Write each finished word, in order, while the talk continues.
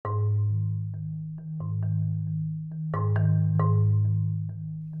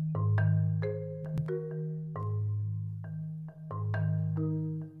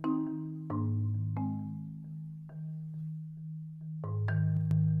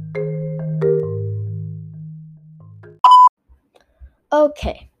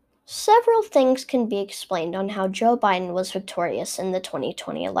Okay, several things can be explained on how Joe Biden was victorious in the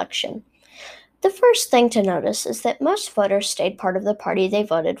 2020 election. The first thing to notice is that most voters stayed part of the party they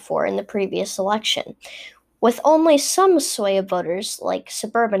voted for in the previous election, with only some sway of voters, like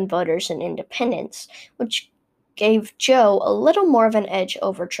suburban voters and independents, which gave Joe a little more of an edge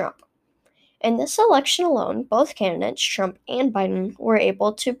over Trump. In this election alone, both candidates, Trump and Biden, were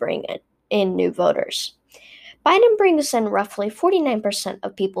able to bring in new voters. Biden brings in roughly 49%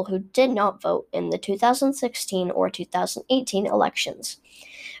 of people who did not vote in the 2016 or 2018 elections,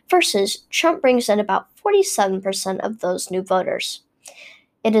 versus Trump brings in about 47% of those new voters.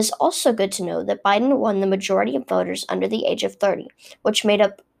 It is also good to know that Biden won the majority of voters under the age of 30, which made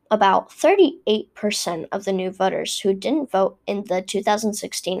up about 38% of the new voters who didn't vote in the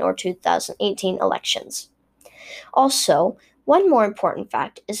 2016 or 2018 elections. Also, one more important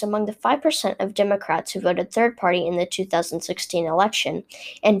fact is among the 5% of Democrats who voted third party in the 2016 election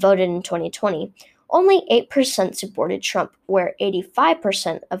and voted in 2020, only 8% supported Trump, where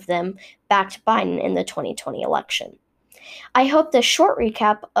 85% of them backed Biden in the 2020 election. I hope this short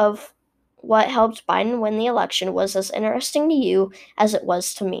recap of what helped Biden win the election was as interesting to you as it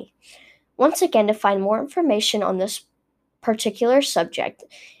was to me. Once again, to find more information on this particular subject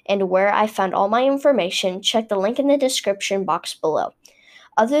and where I found all my information, check the link in the description box below.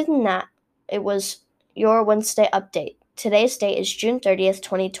 Other than that, it was your Wednesday update. Today's date is June 30th,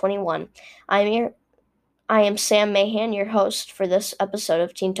 2021. I am Sam Mahan, your host for this episode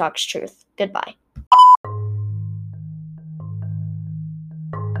of Teen Talks Truth. Goodbye.